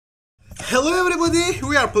Hello everybody,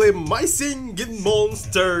 we are playing My Singing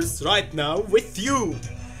Monsters right now with you.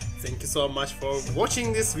 Thank you so much for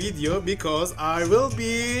watching this video because I will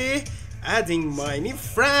be adding my new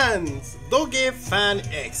friend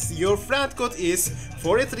Dogefanx. Your friend code is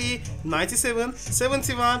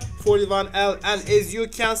 43977141L, and as you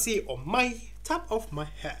can see on my top of my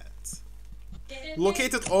head,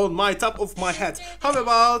 located on my top of my head. How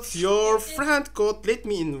about your friend code? Let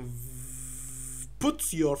me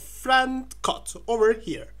put your friend code over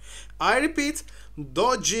here. I repeat,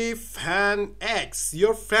 Dogefanx.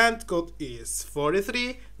 Your friend code is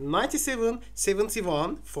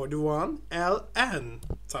 43977141LN.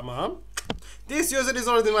 Tamam. This user is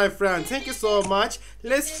already my friend. Thank you so much.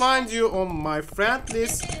 Let's find you on my friend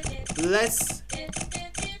list. Let's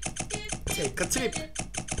take a trip.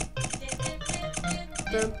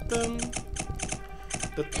 Dun, dun.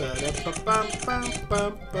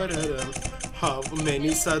 How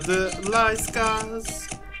many satellites, guys?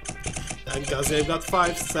 And guys, I've got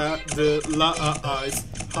 5 satellites.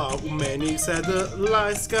 How many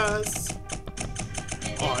satellites, guys?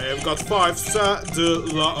 I have got 5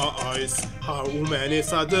 satellites. How many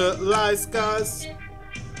satellites, guys?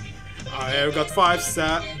 I have got 5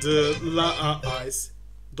 satellites.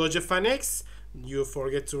 Dogefanx, you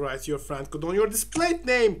forget to write your friend code on your display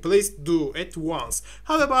name. Please do at once.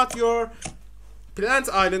 How about your plant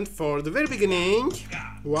island for the very beginning?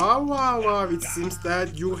 Wow, wow, wow. It seems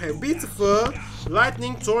that you have beautiful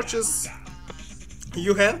lightning torches.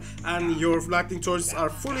 You have, and your lightning torches are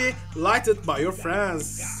fully lighted by your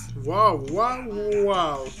friends. Wow, wow,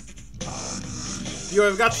 wow. You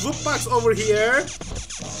have got Dogefanx over here.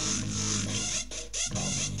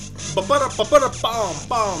 Papara papara pam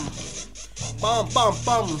pam. Pam pam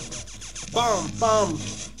pam. Pam pam.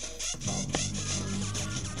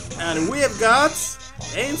 And we have got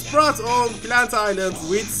a spot on Plant Island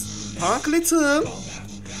with Punkleton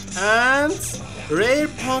and Rare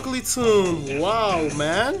Punkleton. Wow,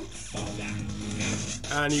 man.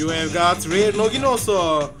 And you have got Rare Noggin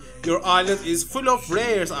also. Your island is full of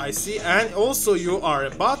rares, I see. And also you are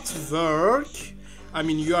about to work.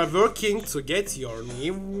 You are working to get your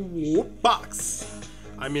new Dogefanx.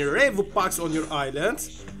 Rare Dogefanx on your island.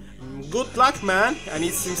 Good luck, man. And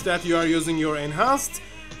it seems that you are using your enhanced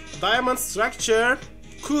diamond structure.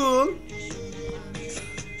 Cool.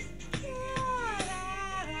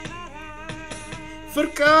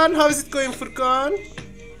 Furkan, how is it going, Furkan?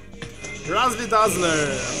 Razli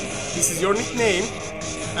Dazzler, this is your nickname.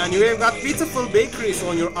 And you have got beautiful bakeries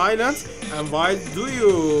on your island. And why do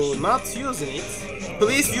you not use it?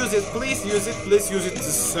 Please use it, please use it, please use it to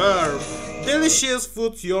serve delicious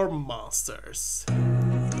food to your monsters.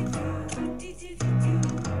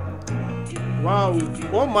 Wow,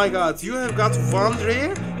 oh my god, you have got 1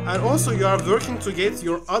 rare, and also you are working to get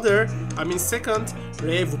your other, second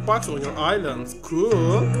rare Dogefanx on your island.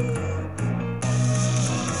 Cool.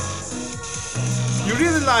 You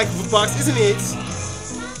really like Dogefanx, isn't it?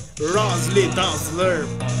 Razli Dazzler.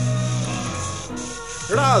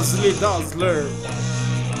 Razli Dazzler.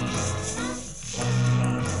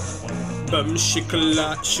 Bum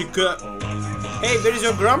shikla shika. Hey, where is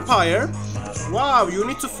your grandpa? Wow, you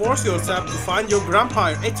need to force yourself to find your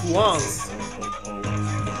grandpa at once.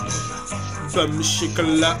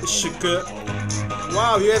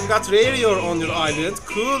 Wow, you have got rare on your island.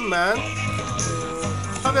 Cool, man.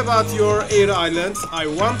 How about your air island? I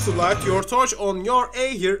want to light your torch on your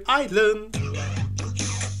air island.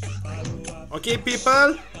 Okay,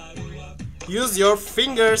 people, use your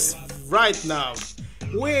fingers right now.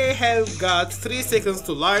 We have got 3 seconds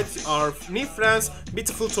to light our new friends'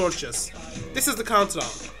 beautiful torches. This is the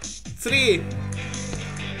countdown. 3,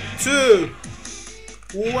 2,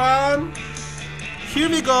 1. Here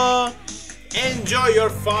we go. Enjoy your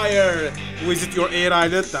fire. Visit your air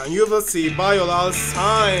island and you will see Yolal's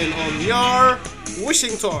sign on your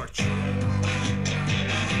wishing torch.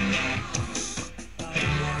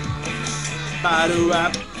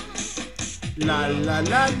 Baruap. La la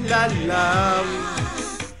la la la.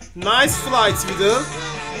 Nice flights, Vidal.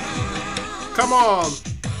 Come on.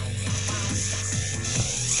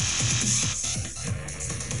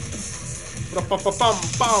 Rapapam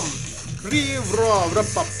pam. Rivro,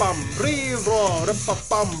 rapapam, rivro,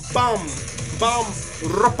 rapapam pam. Bam,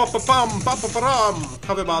 rapapam, papaparam.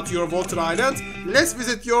 How about your Water Island? Let's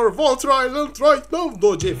visit your Water Island right now,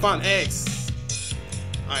 Dogefanx.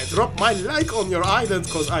 I dropped my like on your island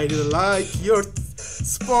because I really like your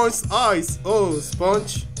sponge eyes. Oh,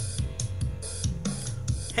 sponge.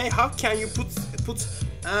 Hey, how can you put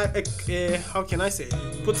how can I say?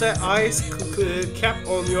 Put an ice cap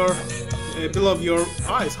on your below your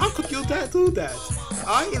eyes? How could you do that?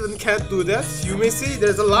 I even can't do that. You may see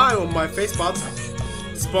there's a line on my face, but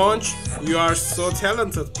Sponge, you are so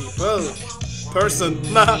talented, people. Person,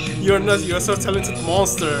 nah, you're not. You're so talented,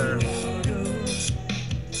 monster.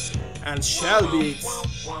 And Shelby.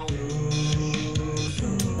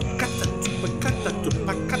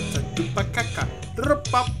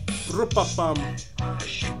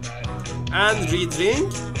 And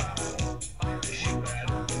redrink.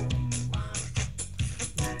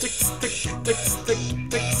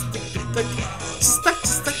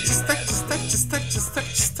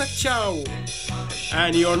 Ciao.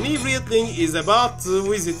 And your new redling is about to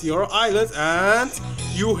visit your island, and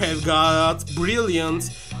you have got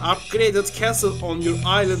brilliant upgraded castle on your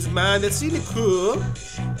island, man. That's really cool.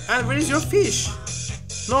 And where is your fish?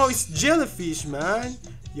 No, it's jellyfish, man.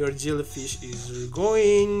 Your jellyfish is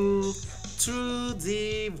going to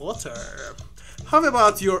the water. How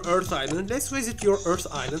about your Earth Island? Let's visit your Earth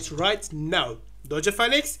Island right now.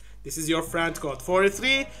 Dogefanx, this is your friend code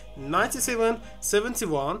 43 97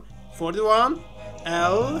 71 41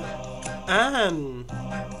 L N.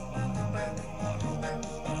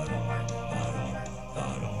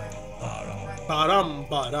 Baram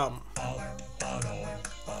baram.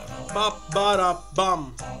 Bap bara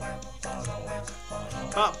bam.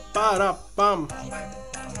 Bap bara bam.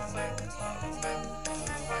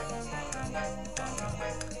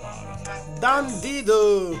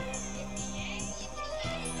 Dandido.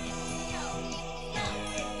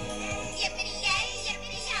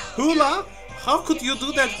 Hula? How could you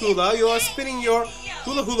do that, Hula? You are spinning your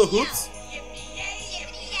hula hula hoops.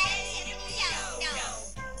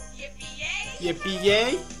 Yippee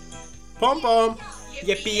yay. Pom pom.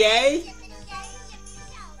 Yippee yay.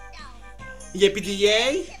 Yippee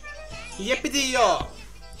yay. Yippee yo.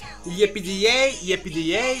 Yippee yay. Yippee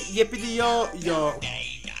yay. Yippee yo yo.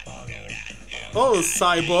 Oh,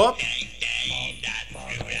 Cybob.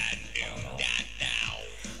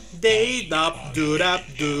 Day dap do rap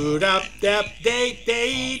dap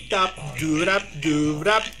day dap do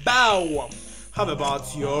rap bow. How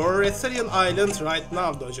about your Ethereal Island right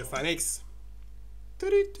now, Dogefanx?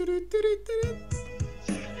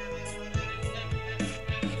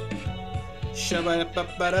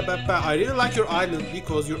 I really like your island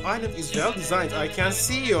because your island is well designed. I can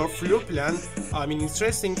see your floor plan. I mean,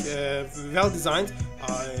 interesting, well designed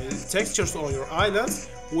textures on your island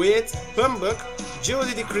with Humbug,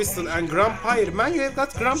 Geodesic Crystal, and Grampire. Man, you have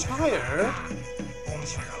got Grampire.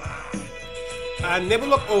 And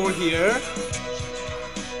Nebula over here.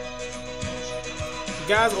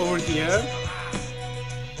 Gas over here.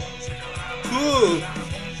 Cool.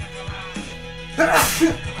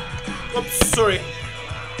 Oops, sorry.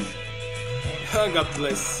 God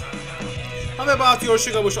bless. How about your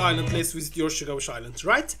Sugarbush Island? Let's visit your Sugarbush Island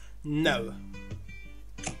right now.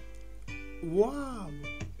 Wow.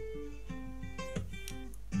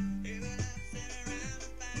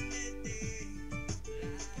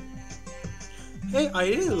 Hey, I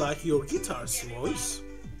really like your guitar's voice.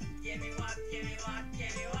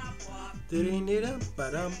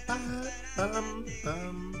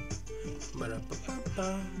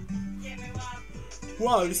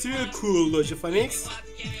 Wow, it's really cool, Dogefanx.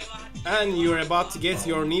 And you're about to get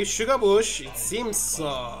your new Sugarbush, it seems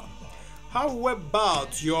so. How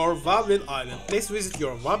about your Wobbling Island? Let's visit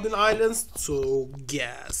your Wobbling Islands to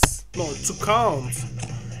guess. No, to count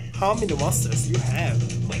how many monsters you have.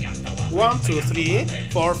 1, 2, 3,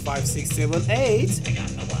 4, 5, 6, 7, 8.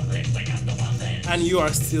 And you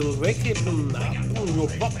are still waking up your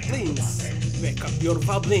Wobblings. Wake up your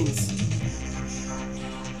Wobblings.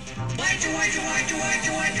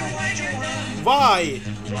 Why?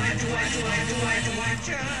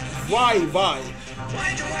 Why?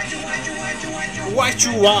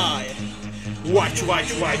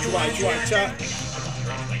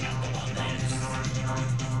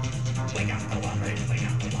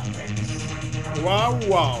 Wow,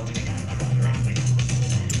 wow.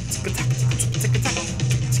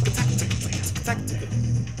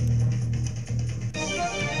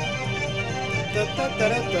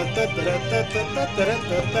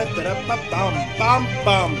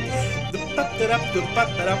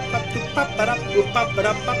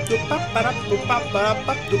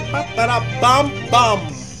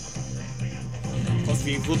 Cause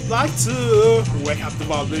we would like to wake up the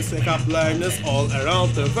Wobblings, wake up learners all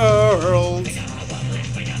around the world.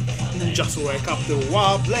 Just wake up the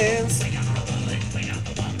Wobblings.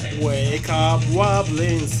 Wake up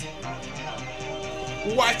Wobblings.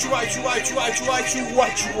 Watch.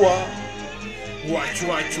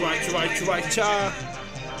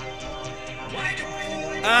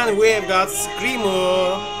 And we've got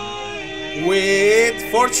Screamer.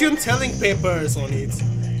 with fortune telling papers on it.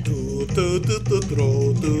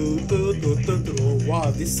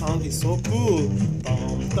 Wow, this song is so cool.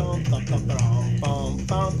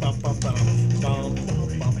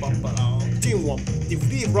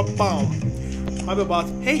 How about,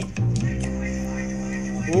 hey,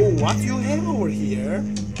 oh, what you have over here?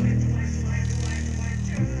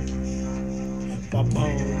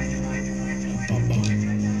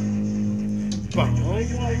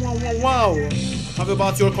 Wow. How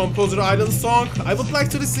about your Composer Island song? I would like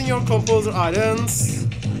to listen your Composer Island's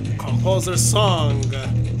Composer song.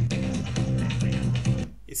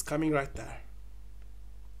 It's coming right there.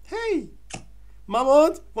 Hey,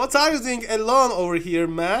 Mahmoud, what are you doing alone over here,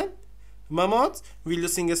 man? Mahmoud, will you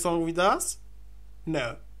sing a song with us?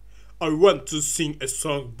 No. I want to sing a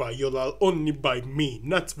song by Yolal only by me,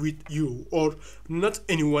 not with you or not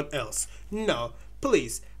anyone else. No,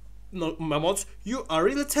 please. No, Mahmoud, you are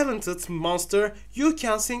really talented monster. You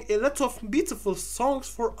can sing a lot of beautiful songs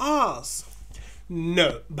for us.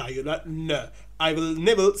 No, Bayula, no. I will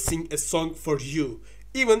never sing a song for you.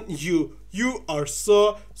 Even you are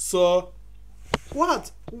so.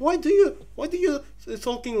 What? Why do you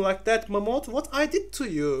talking like that, Mahmoud? What I did to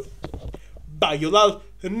you? Bayula,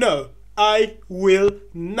 no, I will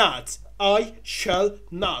not. I shall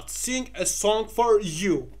not sing a song for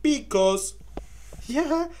you because.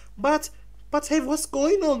 Yeah, but hey, what's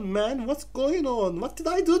going on, man? What's going on? What did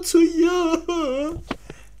I do to you?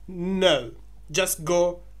 No, just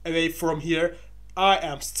go away from here. I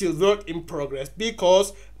am still work in progress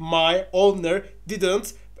because my owner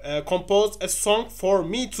didn't compose a song for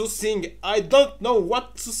me to sing. I don't know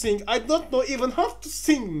what to sing. I don't know even how to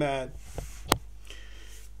sing, man.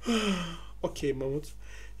 Okay, Mahmoud,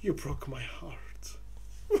 you broke my heart.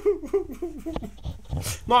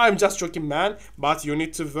 No, I'm just joking, man. But you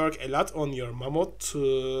need to work a lot on your Mahmoud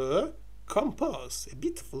to compose a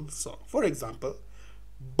beautiful song. For example,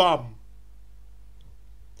 bum.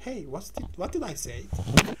 Hey, what did I say?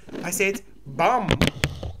 I said bum.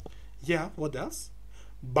 Yeah, what else?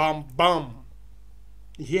 Bum bum.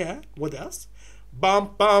 Yeah, what else?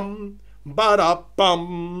 Bum bum, bada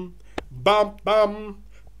bum, bum bum.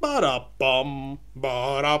 Ba-da-bum,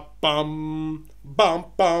 ba-da-bum,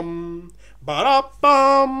 bum-bum,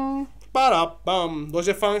 ba-da-bum, ba-da-bum.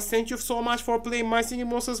 Dogefanx, thank you so much for playing My Singing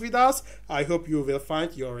Monsters with us. I hope you will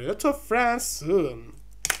find your little friends soon.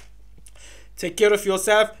 Take care of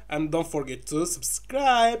yourself and don't forget to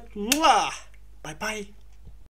subscribe. Mwah! Bye-bye.